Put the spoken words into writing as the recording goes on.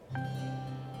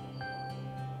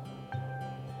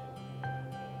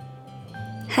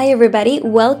Hi, everybody.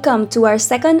 Welcome to our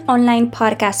second online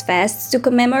podcast fest to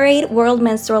commemorate World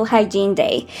Menstrual Hygiene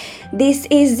Day. This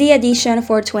is the edition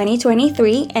for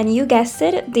 2023, and you guessed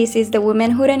it, this is the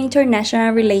Womanhood and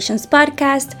International Relations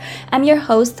podcast. I'm your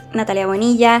host, Natalia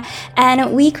Bonilla,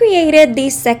 and we created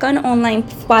this second online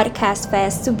podcast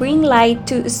fest to bring light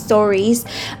to stories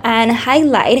and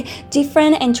highlight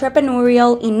different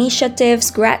entrepreneurial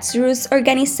initiatives, grassroots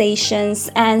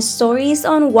organizations, and stories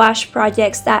on WASH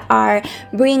projects that are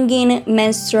bringing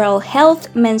menstrual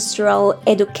health, menstrual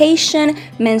education,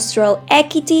 menstrual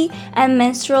equity, and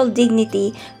menstrual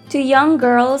dignity to young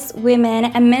girls, women,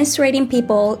 and menstruating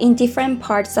people in different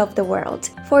parts of the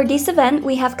world. For this event,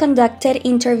 we have conducted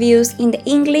interviews in the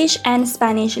English and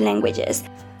Spanish languages,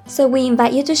 so we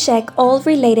invite you to check all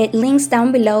related links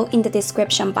down below in the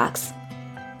description box.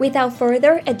 Without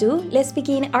further ado, let's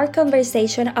begin our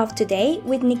conversation of today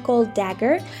with Nicole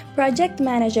Dagher, Project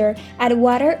Manager at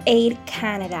WaterAid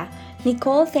Canada.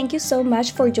 Nicole, thank you so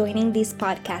much for joining this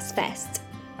podcast fest.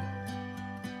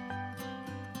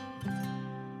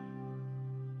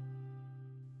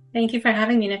 Thank you for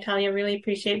having me, Natalia. Really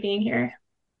appreciate being here.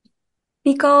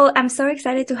 Nicole, I'm so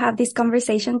excited to have this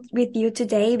conversation with you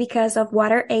today because of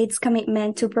WaterAid's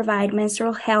commitment to provide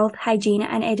menstrual health, hygiene,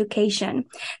 and education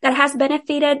that has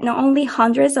benefited not only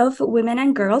hundreds of women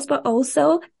and girls, but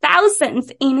also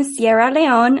thousands in Sierra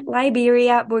Leone,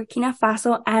 Liberia, Burkina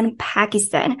Faso, and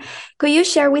Pakistan. Could you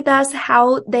share with us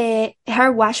how the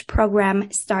Her Wash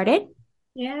program started?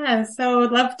 Yeah, so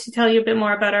I'd love to tell you a bit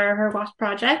more about our Her Wash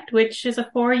project, which is a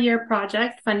 4-year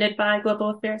project funded by Global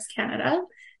Affairs Canada.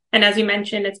 And as you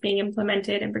mentioned, it's being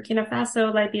implemented in Burkina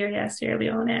Faso, Liberia, Sierra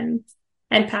Leone,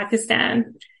 and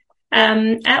Pakistan.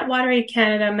 At WaterAid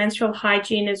Canada, menstrual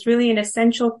hygiene is really an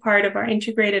essential part of our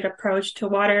integrated approach to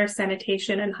water,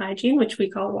 sanitation, and hygiene, which we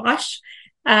call WASH,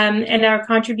 and our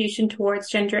contribution towards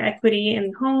gender equity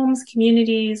in homes,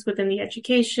 communities, within the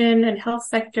education and health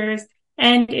sectors,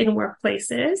 and in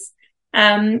workplaces,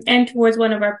 and towards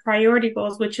one of our priority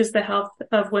goals, which is the health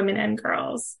of women and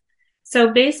girls.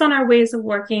 So based on our ways of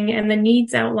working and the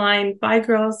needs outlined by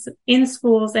girls in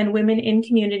schools and women in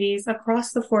communities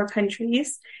across the 4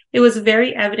 countries, it was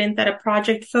very evident that a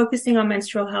project focusing on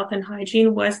menstrual health and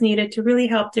hygiene was needed to really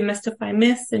help demystify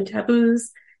myths and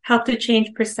taboos, help to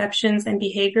change perceptions and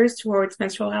behaviors towards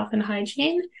menstrual health and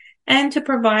hygiene, and to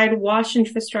provide WASH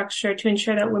infrastructure to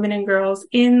ensure that women and girls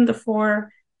in the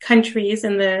 4 countries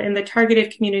in the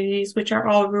targeted communities, which are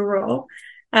all rural,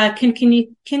 can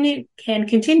continue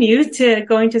to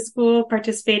going to school,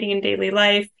 participating in daily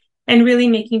life, and really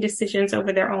making decisions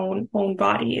over their own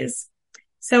bodies.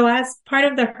 So as part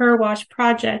of the Her Wash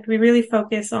project, we really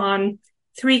focus on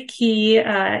 3 key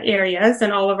areas,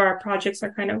 and all of our projects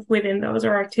are kind of within those,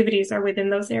 or activities are within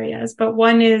those areas. But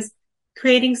one is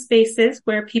creating spaces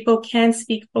where people can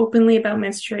speak openly about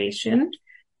menstruation,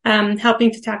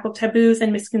 helping to tackle taboos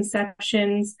and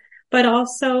misconceptions, but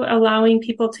also allowing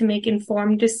people to make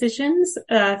informed decisions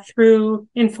through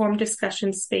informed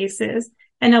discussion spaces,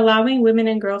 and allowing women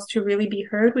and girls to really be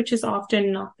heard, which is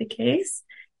often not the case,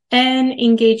 and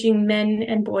engaging men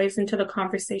and boys into the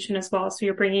conversation as well. So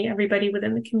you're bringing everybody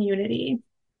within the community.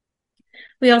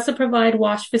 We also provide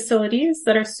WASH facilities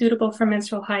that are suitable for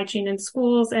menstrual hygiene in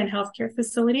schools and healthcare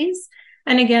facilities.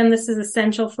 And again, this is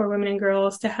essential for women and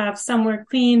girls to have somewhere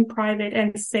clean, private,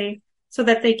 and safe, so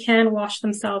that they can wash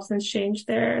themselves and change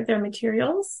their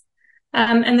materials.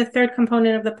 And the third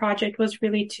component of the project was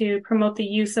really to promote the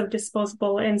use of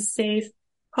disposable and safe,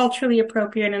 culturally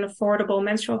appropriate and affordable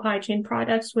menstrual hygiene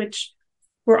products, which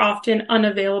were often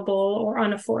unavailable or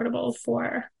unaffordable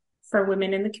for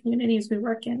women in the communities we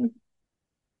work in.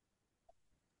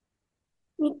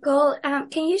 Nicole,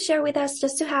 can you share with us,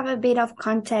 just to have a bit of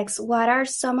context, what are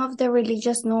some of the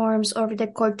religious norms or the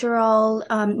cultural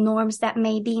norms that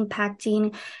may be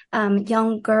impacting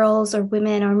young girls or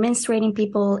women or menstruating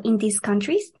people in these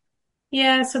countries?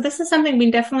 Yeah, so this is something we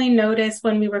definitely noticed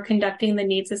when we were conducting the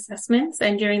needs assessments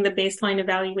and during the baseline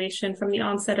evaluation from the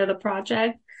onset of the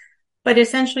project. But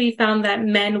essentially found that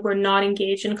men were not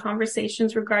engaged in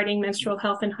conversations regarding menstrual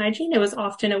health and hygiene. It was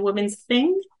often a women's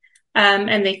thing.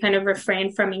 And they kind of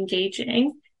refrained from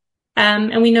engaging.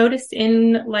 And we noticed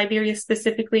in Liberia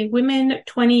specifically, women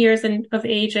 20 years of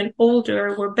age and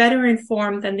older were better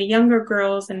informed than the younger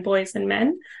girls and boys and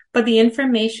men, but the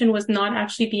information was not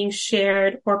actually being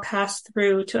shared or passed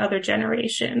through to other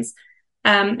generations.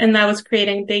 And that was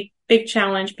creating a big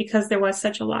challenge because there was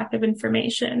such a lack of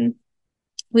information.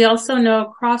 We also know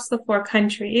across the 4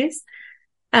 countries,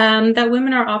 that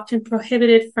women are often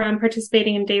prohibited from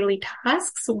participating in daily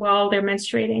tasks while they're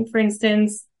menstruating. For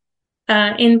instance,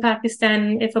 In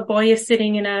Pakistan, if a boy is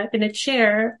sitting in a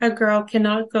chair, a girl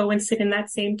cannot go and sit in that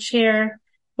same chair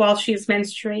while she's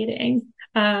menstruating.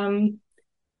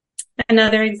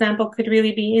 Another example could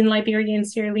really be in Liberia and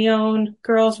Sierra Leone,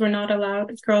 girls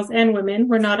and women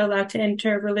were not allowed to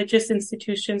enter religious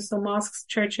institutions, so mosques,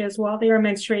 churches, while they were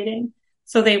menstruating.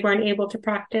 So they weren't able to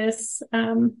practice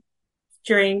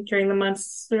during the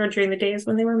months or during the days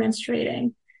when they were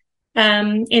menstruating.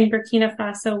 In Burkina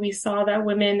Faso, we saw that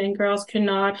women and girls could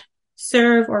not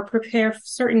serve or prepare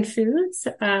certain foods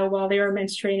while they were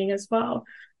menstruating as well.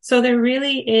 So there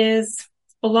really is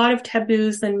a lot of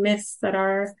taboos and myths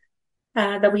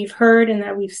that we've heard and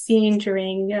that we've seen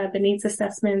during the needs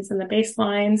assessments and the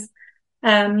baselines.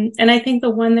 And I think the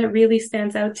one that really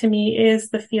stands out to me is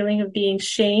the feeling of being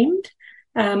shamed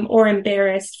or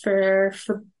embarrassed for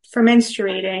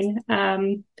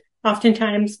menstruating.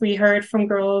 Oftentimes we heard from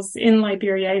girls in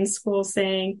Liberia in school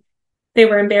saying they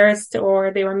were embarrassed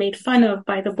or they were made fun of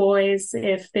by the boys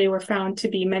if they were found to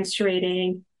be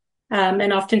menstruating.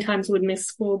 And oftentimes would miss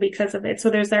school because of it. So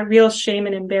there's that real shame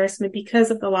and embarrassment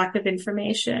because of the lack of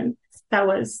information that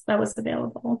was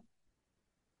available.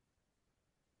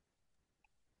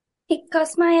 It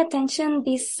caught my attention,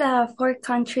 these 4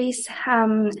 countries,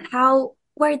 how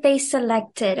were they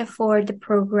selected for the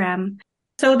program?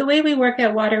 So the way we work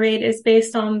at WaterAid is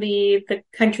based on the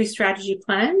country strategy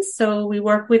plans. So we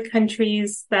work with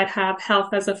countries that have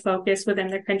health as a focus within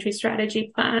their country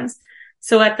strategy plans.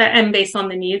 So at that end, based on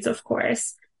the needs, of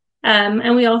course.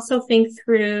 And we also think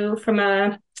through from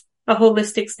a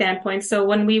holistic standpoint. So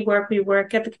when we work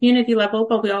at the community level,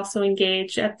 but we also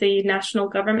engage at the national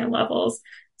government levels.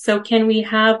 So can we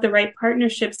have the right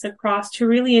partnerships across to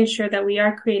really ensure that we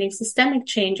are creating systemic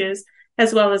changes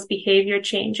as well as behavior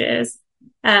changes,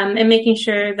 and making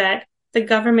sure that the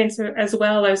governments as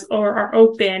well as or are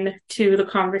open to the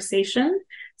conversation.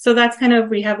 So that's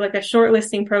we have like a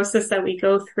shortlisting process that we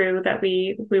go through that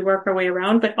we work our way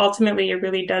around, but ultimately it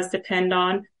really does depend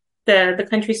on the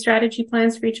country strategy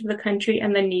plans for each of the country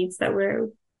and the needs that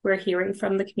we're hearing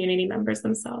from the community members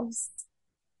themselves.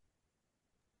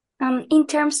 In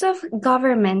terms of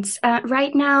governments,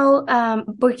 right now,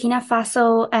 Burkina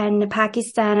Faso and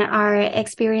Pakistan are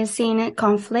experiencing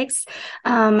conflicts,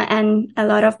 and a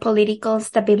lot of political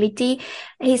stability.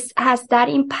 Has that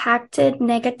impacted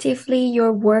negatively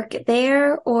your work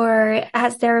there, or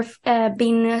has there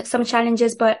been some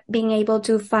challenges, but being able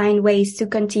to find ways to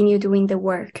continue doing the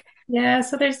work? Yeah,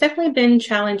 so there's definitely been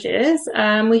challenges.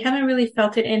 We haven't really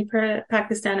felt it in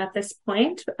Pakistan at this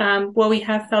point. What we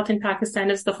have felt in Pakistan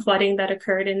is the flooding that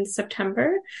occurred in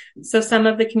September. So some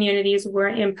of the communities were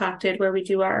impacted where we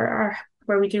do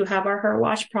have our Her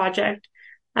Wash project.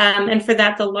 And for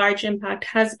that, the large impact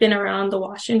has been around the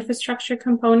wash infrastructure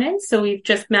component. So we've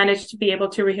just managed to be able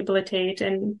to rehabilitate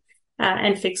and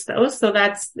fix those. So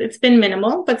it's been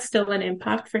minimal, but still an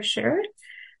impact for sure.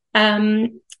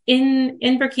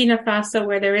 In Burkina Faso,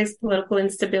 where there is political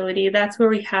instability, that's where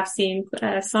we have seen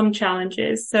some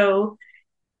challenges. So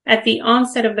at the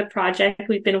onset of the project,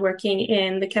 we've been working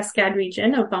in the Cascade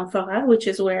region of Banfora, which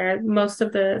is where most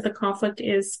of the conflict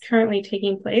is currently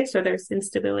taking place, or there's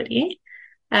instability.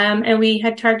 And we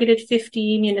had targeted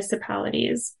 50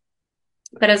 municipalities.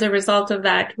 But as a result of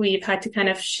that, we've had to kind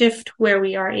of shift where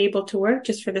we are able to work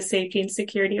just for the safety and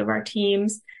security of our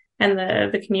teams and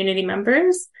the community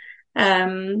members.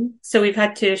 So we've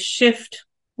had to shift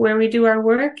where we do our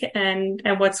work and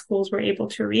what schools we're able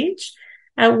to reach.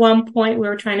 At one point, we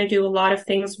were trying to do a lot of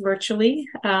things virtually.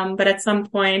 But at some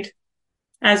point,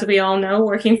 as we all know,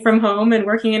 working from home and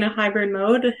working in a hybrid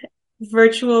mode,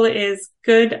 virtual is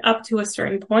good up to a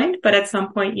certain point, but at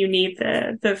some point you need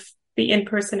the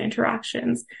in-person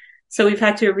interactions. So we've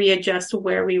had to readjust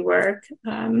where we work,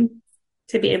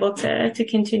 to be able to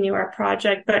continue our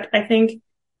project. But I think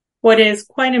what is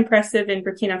quite impressive in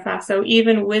Burkina Faso,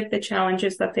 even with the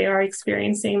challenges that they are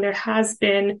experiencing, there has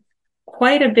been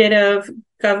quite a bit of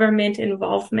government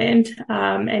involvement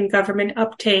and government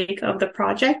uptake of the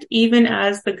project, even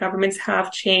as the governments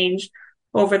have changed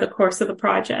over the course of the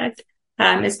project,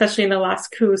 especially in the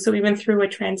last coup. So even through a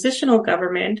transitional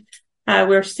government,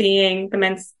 we're seeing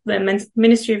the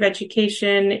Ministry of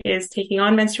Education is taking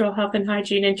on menstrual health and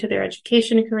hygiene into their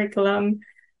education curriculum.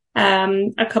 We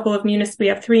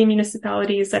have 3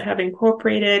 municipalities that have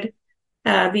incorporated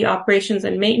the operations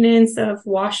and maintenance of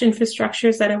wash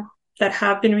infrastructures that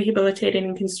have been rehabilitated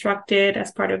and constructed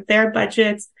as part of their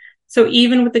budgets. So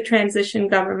even with the transition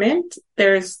government,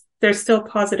 there's still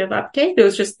positive uptake. It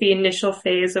was just the initial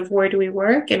phase of where do we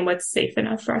work and what's safe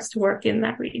enough for us to work in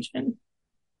that region.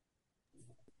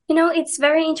 It's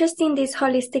very interesting, this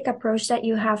holistic approach that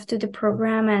you have to the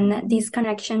program and this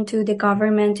connection to the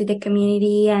government, to the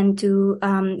community, and to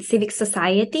civic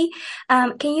society.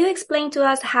 Can you explain to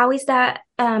us how is that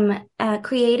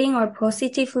creating or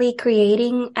positively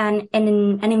creating an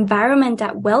environment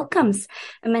that welcomes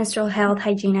menstrual health,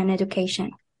 hygiene, and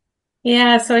education?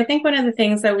 Yeah, so I think one of the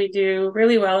things that we do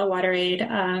really well at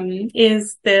WaterAid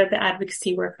is the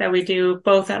advocacy work that we do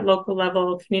both at local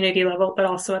level, community level, but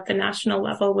also at the national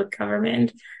level with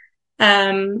government.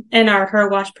 And our Her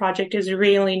Wash project is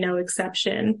really no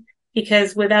exception,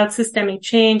 because without systemic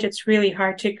change, it's really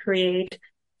hard to create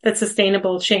that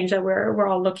sustainable change that we're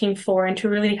all looking for and to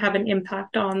really have an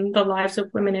impact on the lives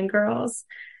of women and girls.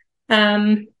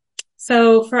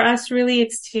 So for us, really,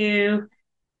 it's to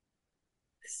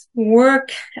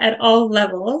work at all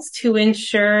levels to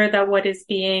ensure that what is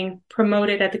being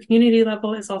promoted at the community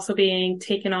level is also being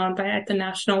taken on by at the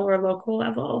national or local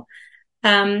level.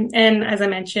 And as I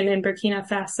mentioned, in Burkina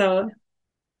Faso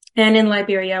and in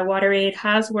Liberia, WaterAid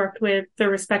has worked with the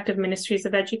respective ministries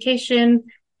of education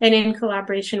and in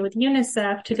collaboration with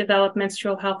UNICEF to develop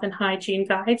menstrual health and hygiene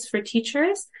guides for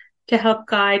teachers to help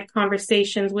guide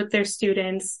conversations with their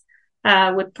students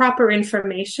with proper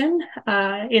information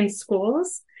in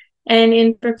schools. And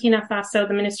in Burkina Faso,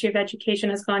 the Ministry of Education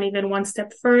has gone even one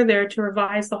step further to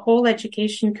revise the whole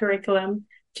education curriculum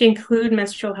to include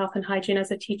menstrual health and hygiene as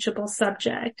a teachable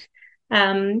subject.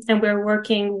 And we're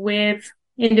working with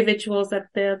individuals at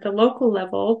the local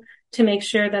level to make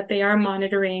sure that they are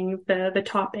monitoring the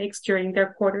topics during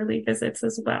their quarterly visits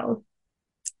as well.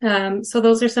 So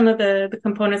those are some of the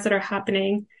components that are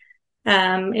happening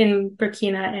in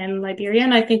Burkina and Liberia.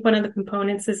 And I think one of the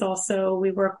components is also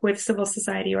we work with civil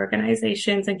society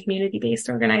organizations and community-based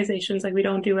organizations. Like, we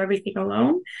don't do everything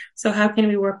alone. So how can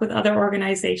we work with other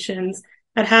organizations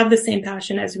that have the same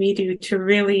passion as we do to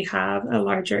really have a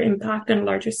larger impact and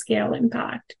larger scale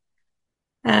impact?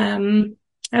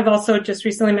 I've also just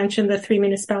recently mentioned the 3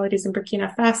 municipalities in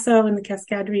Burkina Faso in the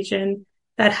Cascade region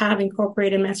that have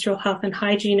incorporated menstrual health and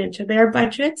hygiene into their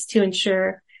budgets to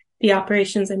ensure the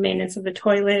operations and maintenance of the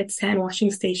toilets, hand washing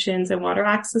stations, and water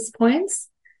access points.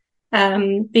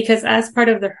 Because as part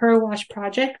of the Her Wash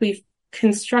project, we've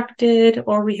constructed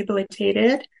or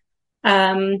rehabilitated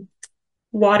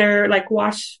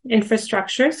wash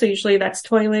infrastructure. So usually that's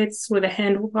toilets with a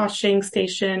hand washing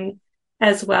station,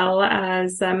 as well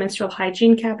as menstrual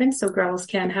hygiene cabins, so girls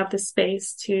can have the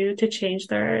space to change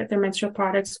their menstrual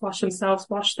products, wash themselves,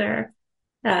 wash their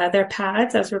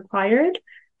pads as required.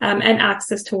 And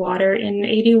access to water in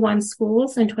 81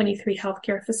 schools and 23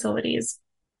 healthcare facilities.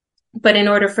 But in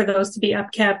order for those to be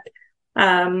upkept,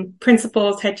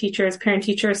 principals, head teachers,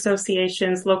 parent-teacher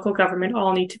associations, local government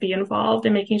all need to be involved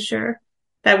in making sure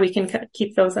that we can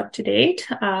keep those up to date.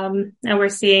 And we're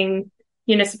seeing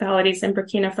municipalities in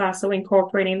Burkina Faso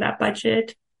incorporating that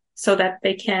budget so that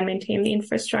they can maintain the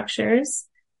infrastructures.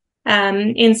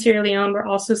 In Sierra Leone, we're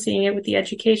also seeing it with the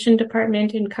education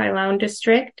department in Kailaun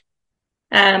district,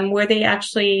 where they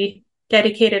actually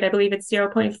dedicated, I believe it's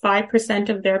 0.5%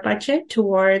 of their budget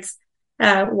towards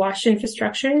wash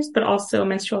infrastructures, but also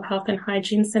menstrual health and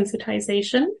hygiene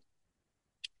sensitization.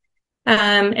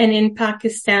 And in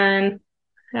Pakistan,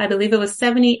 I believe it was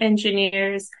 70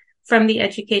 engineers from the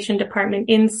education department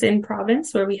in Sindh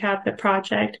province, where we have the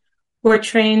project, were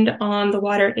trained on the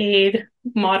WaterAid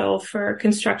model for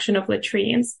construction of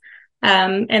latrines.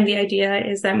 And the idea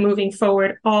is that moving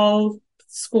forward, all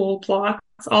school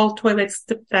blocks, all toilets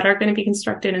that are going to be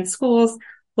constructed in schools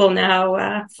will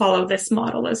now follow this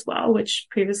model as well, which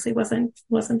previously wasn't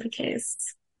the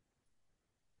case.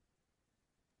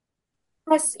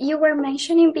 As you were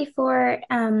mentioning before,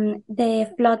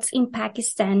 the floods in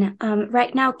Pakistan,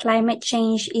 right now climate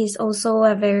change is also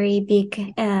a very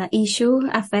big issue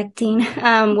affecting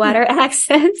water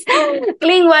access,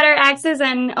 clean water access,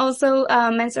 and also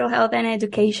menstrual health and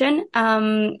education,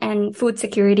 and food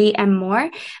security and more.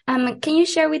 Can you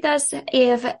share with us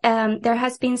if there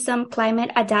has been some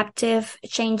climate adaptive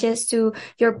changes to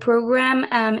your program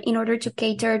in order to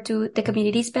cater to the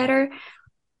communities better?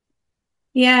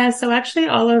 Yeah, so actually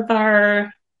all of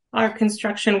our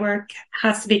construction work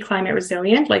has to be climate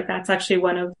resilient. Like, that's actually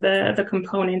one of the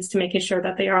components to making sure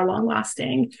that they are long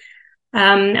lasting.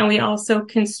 And we also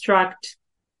construct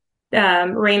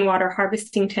rainwater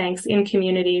harvesting tanks in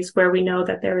communities where we know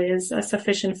that there is a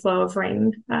sufficient flow of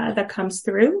rain that comes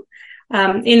through,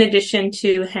 in addition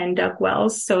to hand dug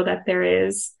wells, so that there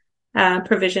is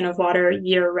provision of water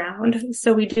year round.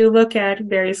 So we do look at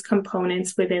various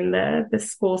components within the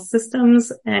school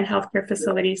systems and healthcare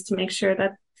facilities to make sure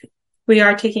that we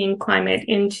are taking climate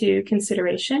into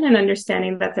consideration and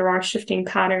understanding that there are shifting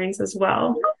patterns as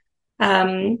well.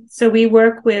 So we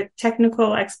work with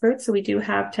technical experts. So we do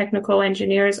have technical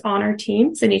engineers on our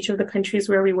teams in each of the countries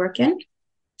where we work in,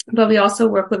 but we also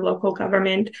work with local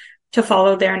government to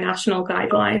follow their national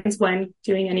guidelines when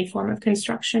doing any form of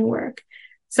construction work.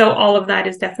 So all of that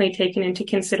is definitely taken into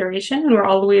consideration, and we're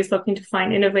always looking to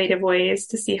find innovative ways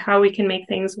to see how we can make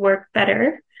things work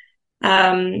better.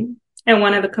 And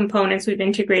one of the components we've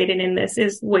integrated in this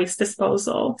is waste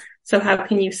disposal. So how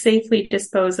can you safely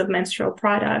dispose of menstrual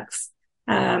products,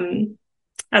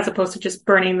 as opposed to just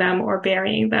burning them or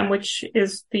burying them, which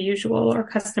is the usual or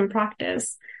custom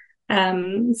practice.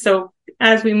 So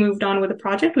as we moved on with the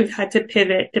project, we've had to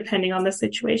pivot depending on the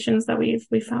situations that we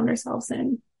found ourselves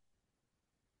in.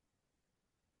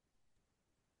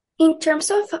 In terms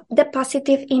of the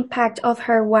positive impact of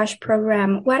her WASH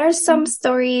program, what are some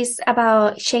stories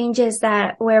about changes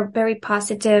that were very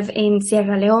positive in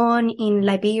Sierra Leone, in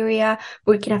Liberia,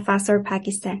 Burkina Faso, or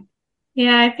Pakistan?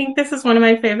 Yeah, I think this is one of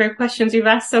my favorite questions you've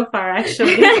asked so far,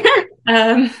 actually.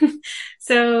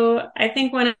 So I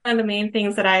think one of the main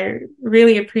things that I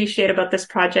really appreciate about this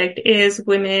project is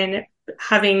women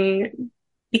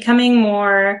becoming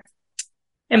more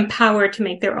empowered to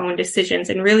make their own decisions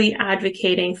and really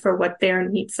advocating for what their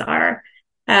needs are.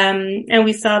 And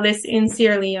we saw this in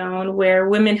Sierra Leone, where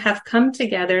women have come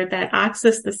together that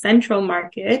access the central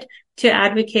market to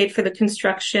advocate for the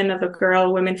construction of a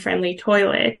girl women-friendly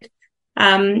toilet.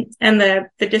 And the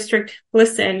district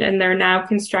listened, and they're now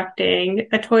constructing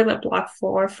a toilet block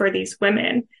for these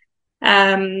women.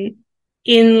 In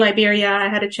Liberia, I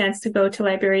had a chance to go to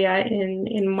Liberia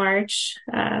in March,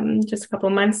 just a couple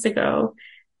months ago.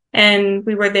 And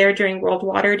we were there during World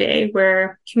Water Day,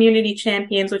 where community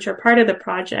champions, which are part of the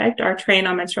project, are trained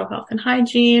on menstrual health and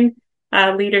hygiene,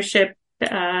 leadership,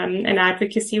 and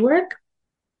advocacy work.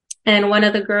 And one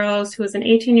of the girls, who was an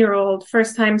 18-year-old,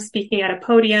 first time speaking at a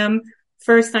podium,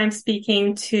 first time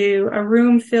speaking to a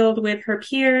room filled with her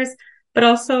peers, but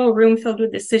also a room filled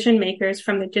with decision makers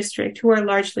from the district who are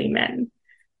largely men.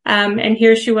 And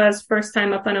here she was, first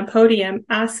time up on a podium,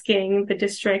 asking the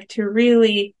district to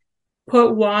really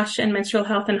put WASH and menstrual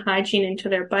health and hygiene into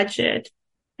their budget.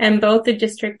 And both the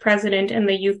district president and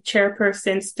the youth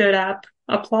chairperson stood up,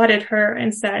 applauded her,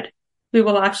 and said, "We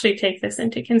will actually take this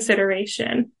into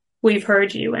consideration. We've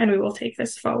heard you, and we will take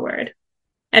this forward."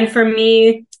 And for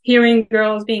me, hearing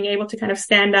girls being able to kind of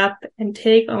stand up and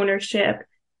take ownership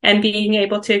and being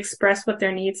able to express what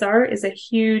their needs are is a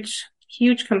huge,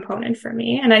 huge component for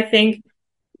me. And I think,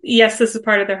 yes, this is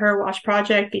part of the Her WASH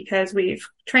project because we've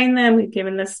trained them, we've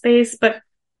given this space, but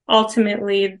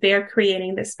ultimately they're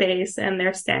creating the space and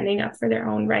they're standing up for their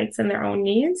own rights and their own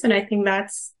needs. And I think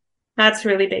that's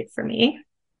really big for me.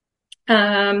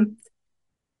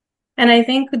 And I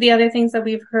think the other things that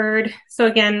we've heard, so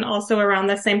again, also around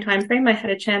the same time frame, I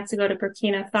had a chance to go to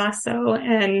Burkina Faso.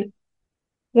 And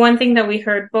one thing that we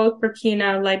heard, both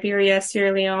Burkina, Liberia,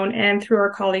 Sierra Leone, and through our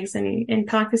colleagues in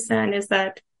Pakistan, is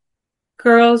that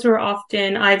girls were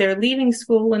often either leaving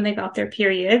school when they got their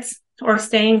periods or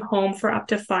staying home for up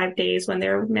to 5 days when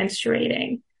they're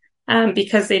menstruating,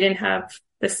 because they didn't have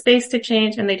the space to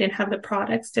change and they didn't have the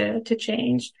products to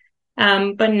change.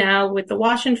 But now with the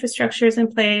WASH infrastructures in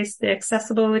place, the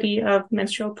accessibility of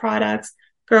menstrual products,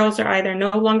 girls are either no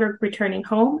longer returning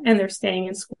home and they're staying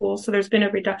in school. So there's been a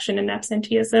reduction in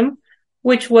absenteeism,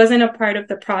 which wasn't a part of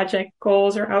the project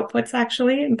goals or outputs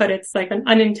actually, but it's like an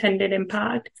unintended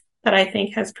impact that I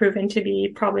think has proven to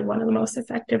be probably one of the most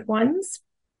effective ones.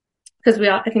 Because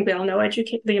I think we all know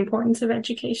the importance of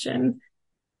education.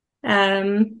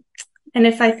 And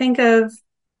if I think of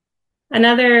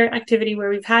another activity where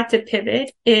we've had to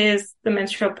pivot is the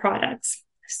menstrual products.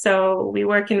 So we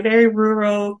work in very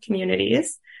rural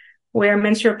communities where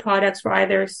menstrual products were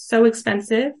either so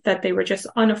expensive that they were just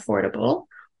unaffordable,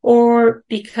 or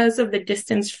because of the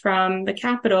distance from the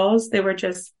capitals, they were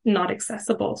just not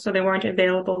accessible. So they weren't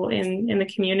available in the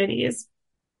communities.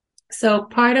 So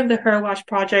part of the Her WASH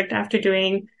project, after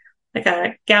doing like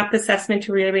a gap assessment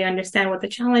to really understand what the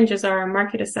challenges are, a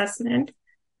market assessment,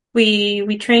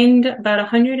 we trained about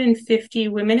 150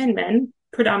 women and men,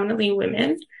 predominantly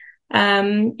women,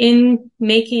 in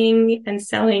making and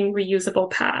selling reusable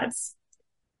pads.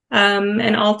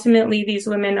 And ultimately these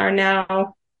women are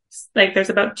now, like there's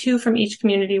about 2 from each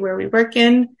community where we work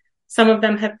in. Some of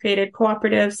them have created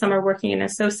cooperatives, some are working in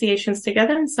associations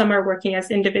together, and some are working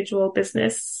as individual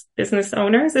business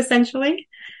owners, essentially.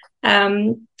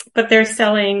 But they're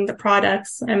selling the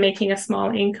products and making a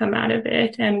small income out of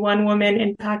it. And one woman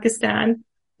in Pakistan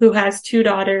who has 2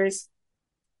 daughters,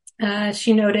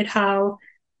 she noted how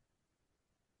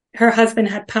her husband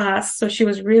had passed, so she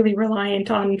was really reliant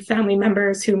on family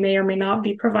members who may or may not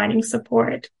be providing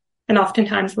support. And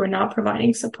oftentimes we're not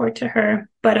providing support to her.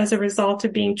 But as a result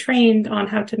of being trained on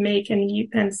how to make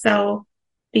and sell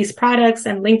these products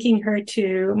and linking her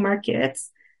to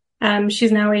markets,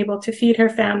 she's now able to feed her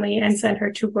family and send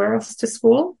her two girls to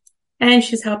school. And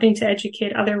she's helping to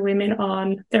educate other women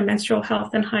on their menstrual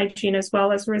health and hygiene as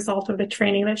well as a result of the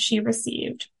training that she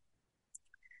received.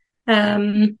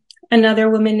 Another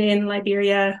woman in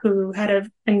Liberia who had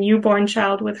a newborn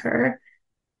child with her,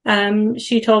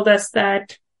 she told us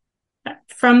that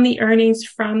from the earnings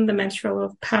from the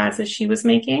menstrual pads that she was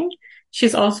making,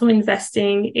 she's also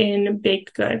investing in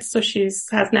baked goods. So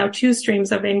has now two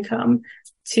streams of income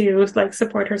to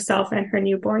support herself and her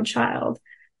newborn child.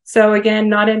 So again,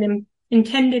 not an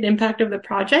intended impact of the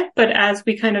project, but as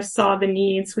we kind of saw the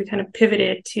needs, we kind of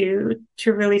pivoted to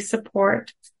really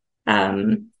support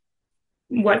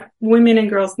what women and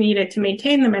girls needed to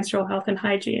maintain the menstrual health and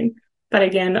hygiene. But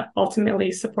again,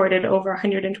 ultimately supported over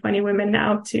 120 women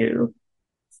now to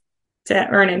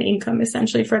earn an income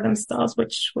essentially for themselves,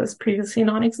 which was previously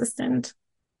non-existent.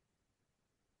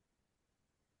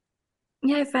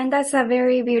 Yeah, I find that's a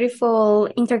very beautiful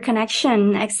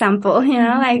interconnection example,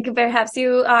 like perhaps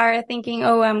you are thinking,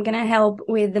 oh, I'm going to help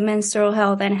with the menstrual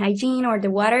health and hygiene or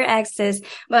the water access,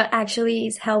 but actually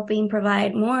it's helping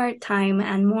provide more time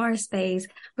and more space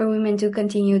for women to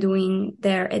continue doing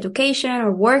their education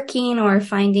or working or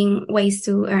finding ways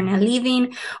to earn a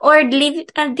living or live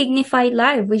a dignified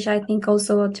life, which I think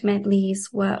also ultimately is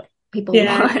what people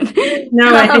want.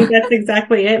 No, I think that's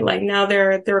exactly it. Like now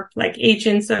they're like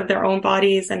agents of their own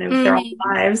bodies and of their own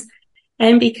lives.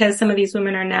 And because some of these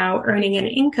women are now earning an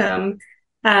income,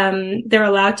 they're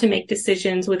allowed to make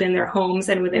decisions within their homes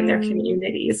and within their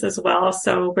communities as well.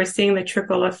 So we're seeing the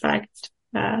trickle effect,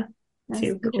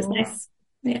 too, which is nice.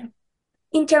 Yeah.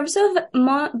 In terms of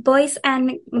boys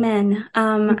and men,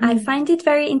 I find it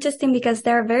very interesting because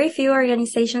there are very few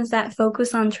organizations that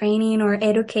focus on training or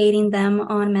educating them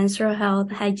on menstrual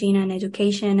health, hygiene, and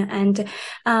education. And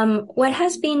what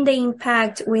has been the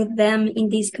impact with them in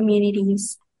these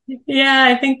communities? Yeah,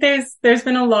 I think there's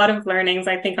been a lot of learnings,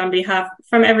 I think,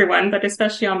 from everyone, but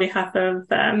especially on behalf of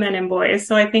men and boys.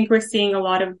 So I think we're seeing a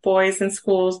lot of boys in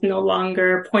schools no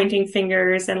longer pointing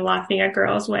fingers and laughing at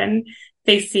girls when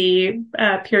they see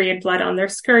period blood on their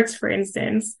skirts, for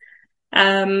instance.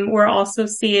 We're also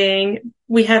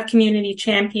we have community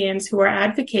champions who are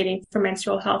advocating for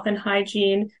menstrual health and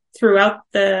hygiene throughout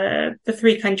the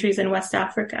 3 countries in West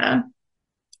Africa.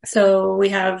 So we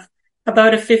have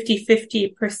about a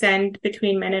 50-50%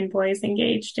 between men and boys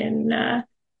engaged in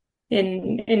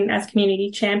as community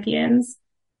champions.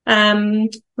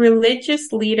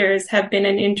 Religious leaders have been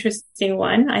an interesting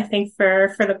one, I think,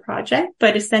 for the project,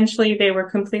 but essentially they were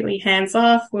completely hands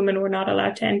off. Women were not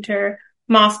allowed to enter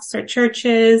mosques or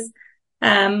churches.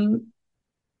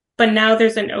 But now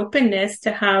there's an openness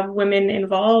to have women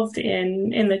involved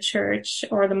in the church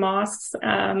or the mosques,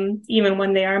 even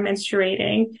when they are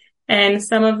menstruating. And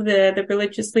some of the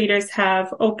religious leaders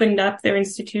have opened up their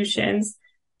institutions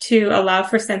to allow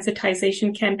for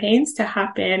sensitization campaigns to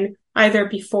happen either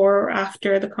before or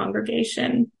after the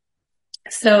congregation.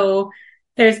 So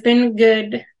there's been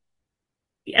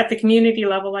at the community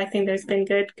level, I think there's been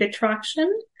good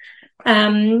traction.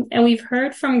 And we've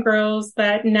heard from girls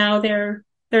that now they're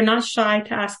not shy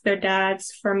to ask their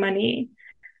dads for money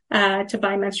to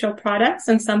buy menstrual products,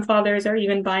 and some fathers are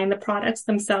even buying the products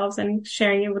themselves and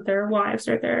sharing it with their wives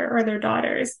or their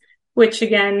daughters, which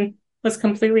again was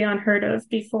completely unheard of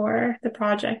before the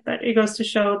project. But it goes to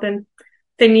show the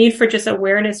need for just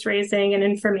awareness raising and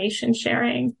information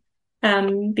sharing,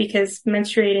 because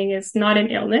menstruating is not an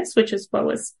illness, which is what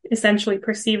was essentially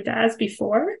perceived as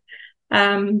before.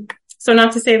 So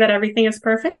not to say that everything is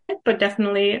perfect, but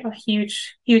definitely a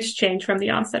huge change from the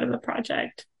onset of the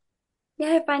project.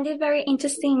 Yeah, I find it very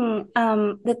interesting,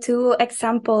 the 2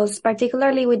 examples,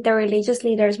 particularly with the religious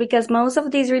leaders, because most of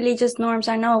these religious norms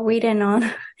are not written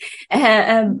on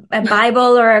a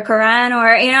Bible or a Quran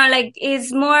or,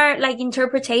 it's more like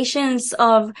interpretations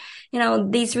of,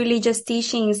 these religious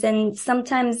teachings. And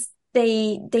sometimes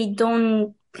they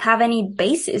don't have any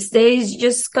basis. They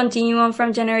just continue on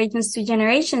from generations to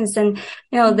generations. And,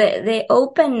 the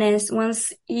openness,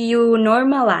 once you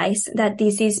normalize that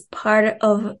this is part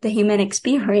of the human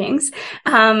experience,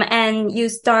 and you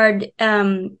start,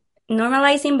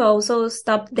 normalizing, but also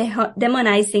stop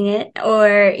demonizing it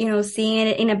or, seeing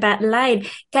it in a bad light,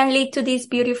 can lead to these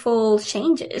beautiful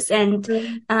changes. And,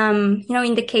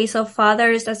 in the case of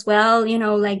fathers as well,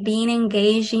 like being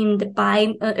engaged in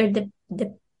the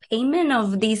payment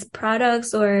of these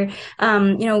products or,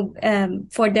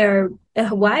 for their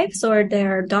wives or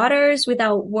their daughters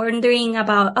without wondering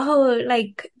about, oh,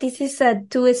 like this is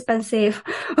too expensive,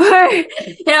 or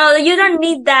you don't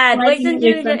need that. Why Why do you don't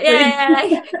need you? something?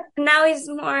 Like now it's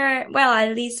more, well,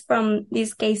 at least from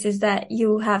these cases that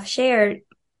you have shared,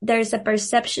 there's a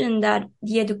perception that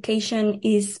the education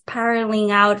is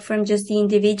spiraling out from just the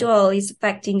individual, is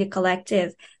affecting the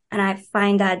collective. And I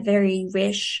find that very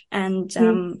rich and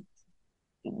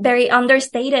very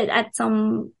understated at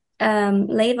some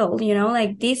level,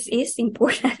 like this is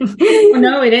important. Well,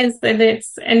 no, it is.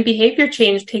 And behavior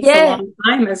change takes a Yeah. long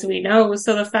time, as we know.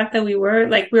 So the fact that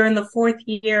we're in the fourth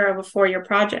year of a 4-year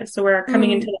project. So we're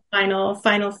coming into the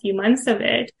final few months of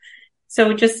it.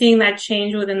 So just seeing that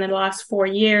change within the last 4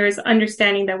 years,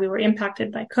 understanding that we were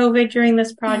impacted by COVID during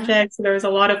this project. So there was a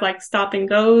lot of like stop and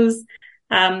goes,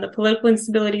 the political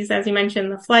instabilities, as you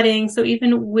mentioned, the flooding. So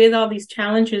even with all these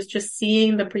challenges, just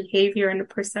seeing the behavior and the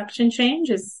perception change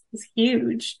is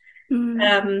huge.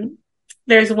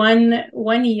 There's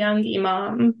one young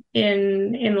imam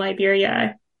in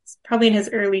Liberia, probably in his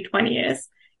early 20s.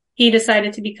 He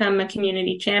decided to become a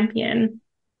community champion.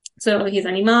 So he's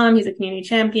an imam, he's a community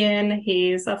champion,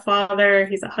 he's a father,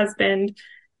 he's a husband.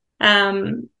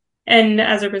 And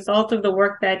as a result of the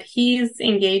work that he's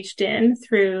engaged in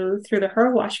through the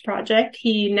Her Wash project,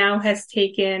 he now has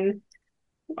taken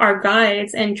our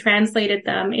guides and translated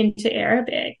them into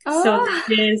Arabic. So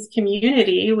his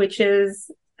community, which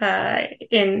is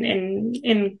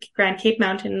in Grand Cape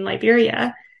Mountain in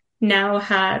Liberia, now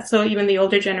has, so even the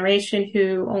older generation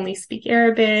who only speak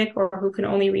Arabic or who can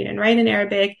only read and write in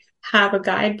Arabic have a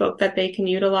guidebook that they can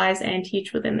utilize and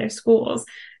teach within their schools.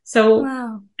 So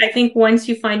I think once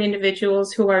you find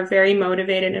individuals who are very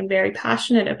motivated and very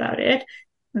passionate about it,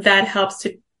 that helps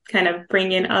to kind of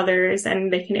bring in others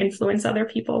and they can influence other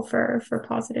people for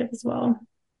positive as well.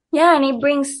 Yeah, and it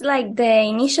brings like the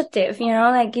initiative,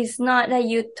 like it's not that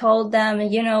you told them,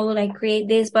 like create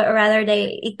this, but rather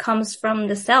it comes from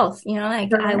the self,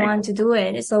 like I want to do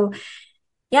it. So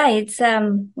yeah, it's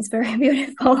very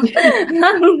beautiful.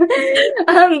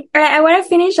 I want to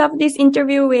finish up this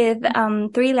interview with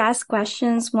 3 last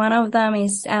questions. One of them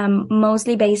is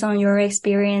mostly based on your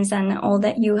experience and all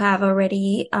that you have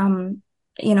already, the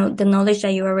knowledge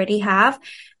that you already have.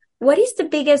 What is the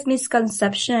biggest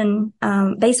misconception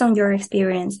based on your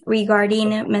experience regarding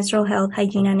menstrual health,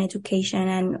 hygiene, and education?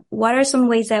 And what are some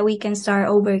ways that we can start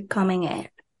overcoming it?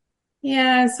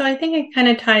 Yeah, so I think it kind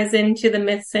of ties into the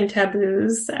myths and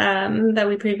taboos that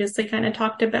we previously kind of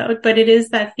talked about, but it is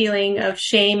that feeling of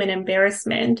shame and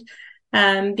embarrassment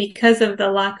because of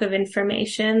the lack of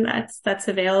information that's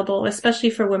available, especially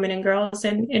for women and girls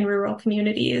in rural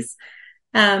communities.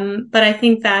 But I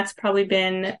think that's probably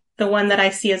been the one that I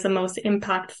see as the most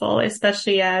impactful,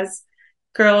 especially as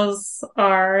girls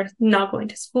are not going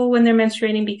to school when they're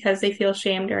menstruating because they feel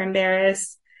shamed or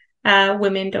embarrassed.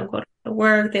 Women don't go to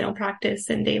work, they don't practice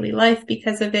in daily life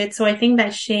because of it. So I think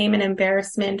that shame and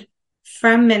embarrassment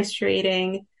from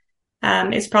menstruating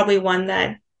is probably one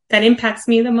that impacts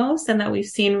me the most and that we've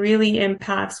seen really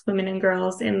impacts women and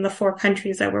girls in the 4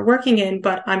 countries that we're working in,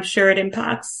 but I'm sure it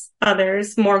impacts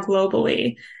others more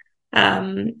globally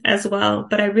as well.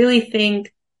 But I really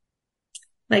think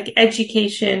like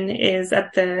education is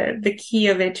at the key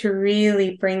of it to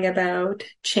really bring about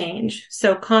change.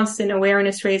 So constant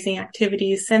awareness raising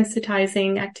activities,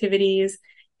 sensitizing activities,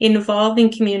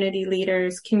 involving community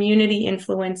leaders, community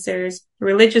influencers,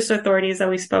 religious authorities that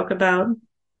we spoke about,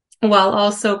 while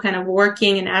also kind of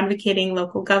working and advocating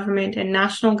local government and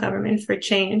national government for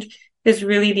change is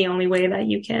really the only way that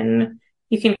you can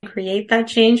create that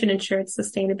change and ensure its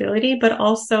sustainability. But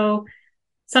also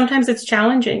sometimes it's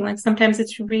challenging. Like sometimes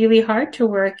it's really hard to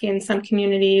work in some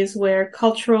communities where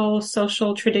cultural,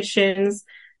 social traditions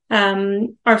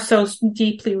are so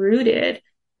deeply rooted.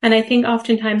 And I think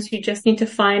oftentimes you just need to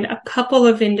find a couple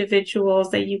of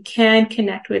individuals that you can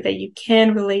connect with, that you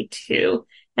can relate to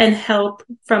and help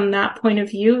from that point of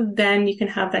view. Then you can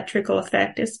have that trickle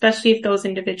effect, especially if those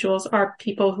individuals are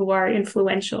people who are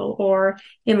influential or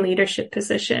in leadership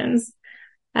positions.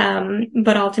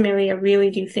 But ultimately, I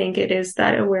really do think it is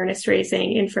that awareness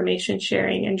raising, information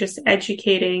sharing, and just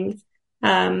educating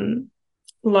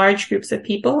large groups of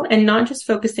people, and not just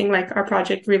focusing, like our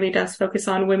project really does focus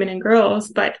on women and girls,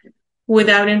 but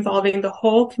without involving the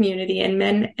whole community and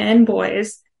men and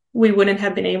boys, we wouldn't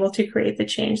have been able to create the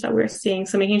change that we're seeing.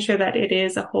 So making sure that it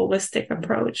is a holistic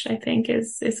approach, I think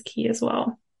is key as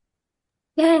well.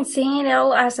 Yeah, and seeing it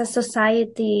all as a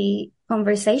society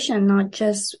conversation, not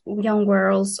just young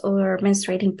girls or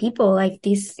menstruating people. Like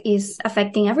this is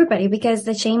affecting everybody because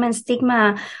the shame and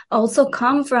stigma also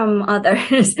come from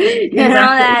others, Exactly.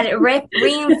 that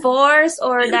reinforce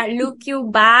or that look you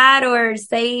bad or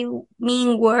say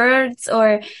mean words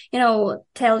or,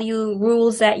 tell you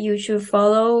rules that you should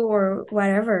follow or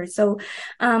whatever. So,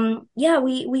 yeah,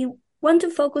 we want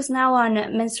to focus now on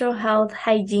Menstrual Health,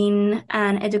 Hygiene,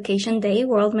 and Education Day,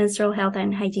 World Menstrual Health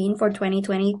and Hygiene for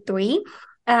 2023.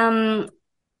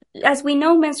 As we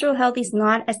know, menstrual health is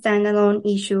not a standalone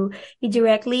issue. It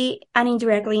directly and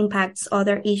indirectly impacts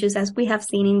other issues, as we have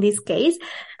seen in this case,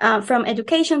 from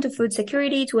education to food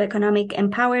security to economic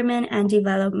empowerment and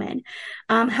development.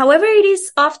 However, it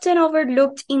is often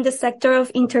overlooked in the sector of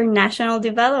international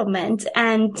development.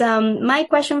 And my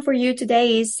question for you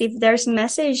today is if there's a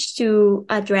message to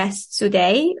address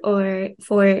today or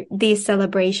for this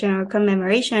celebration or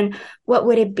commemoration, what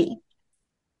would it be?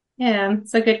 Yeah,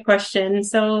 it's a good question.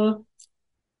 So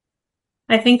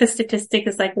I think the statistic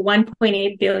is like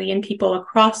 1.8 billion people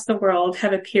across the world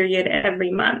have a period every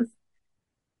month.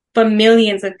 But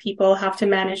millions of people have to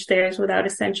manage theirs without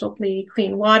essentially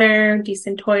clean water,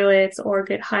 decent toilets, or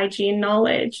good hygiene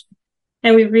knowledge.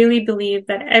 And we really believe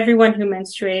that everyone who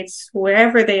menstruates,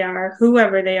 wherever they are,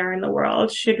 whoever they are in the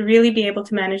world, should really be able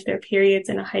to manage their periods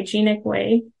in a hygienic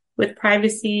way with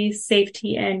privacy,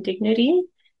 safety, and dignity.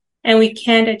 And we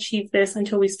can't achieve this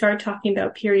until we start talking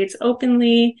about periods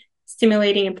openly,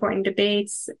 stimulating important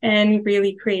debates, and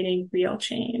really creating real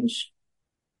change.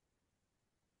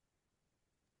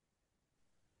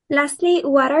 Lastly,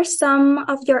 what are some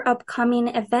of your upcoming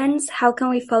events? How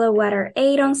can we follow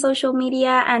WaterAid on social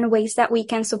media and ways that we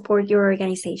can support your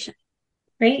organization?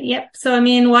 Great. Yep. So,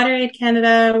 WaterAid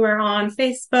Canada, we're on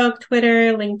Facebook,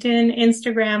 Twitter, LinkedIn,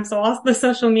 Instagram, so all the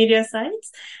social media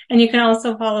sites. And you can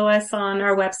also follow us on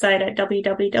our website at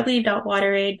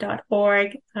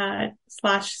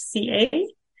www.wateraid.org/ca.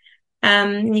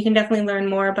 You can definitely learn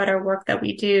more about our work that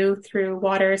we do through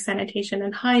water, sanitation,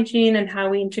 and hygiene and how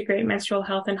we integrate menstrual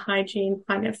health and hygiene,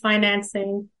 climate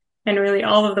financing, and really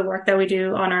all of the work that we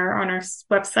do on our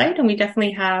website. And we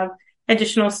definitely have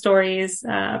additional stories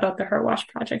about the Her Wash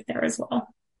project there as well.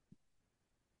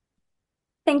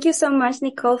 Thank you so much,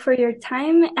 Nicole, for your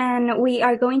time. And we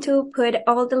are going to put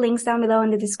all the links down below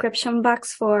in the description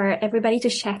box for everybody to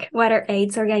check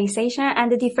WaterAid's organization and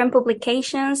the different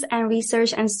publications and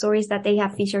research and stories that they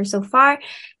have featured so far.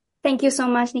 Thank you so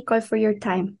much, Nicole, for your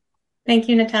time. Thank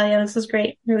you, Natalia. This was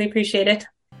great. Really appreciate it.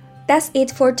 That's it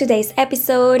for today's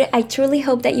episode. I truly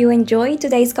hope that you enjoyed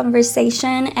today's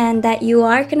conversation and that you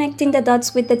are connecting the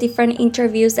dots with the different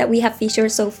interviews that we have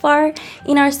featured so far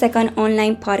in our second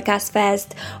online podcast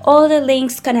fest. All the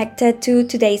links connected to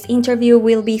today's interview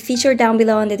will be featured down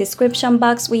below in the description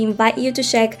box. We invite you to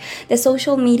check the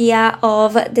social media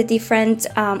of the different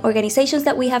organizations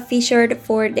that we have featured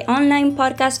for the online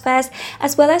podcast fest,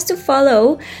 as well as to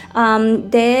follow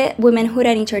the Womenhood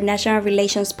and International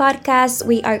Relations podcast.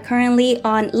 We are currently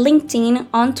on LinkedIn,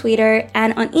 on Twitter,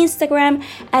 and on Instagram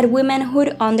at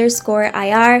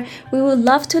womenhood_IR. We would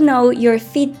love to know your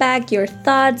feedback, your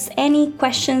thoughts, any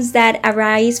questions that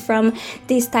arise from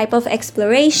this type of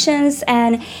explorations,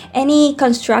 and any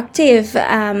constructive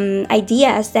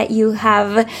ideas that you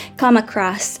have come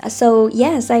across. So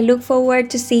yes, I look forward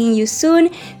to seeing you soon.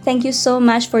 Thank you so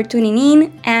much for tuning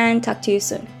in, and talk to you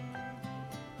soon.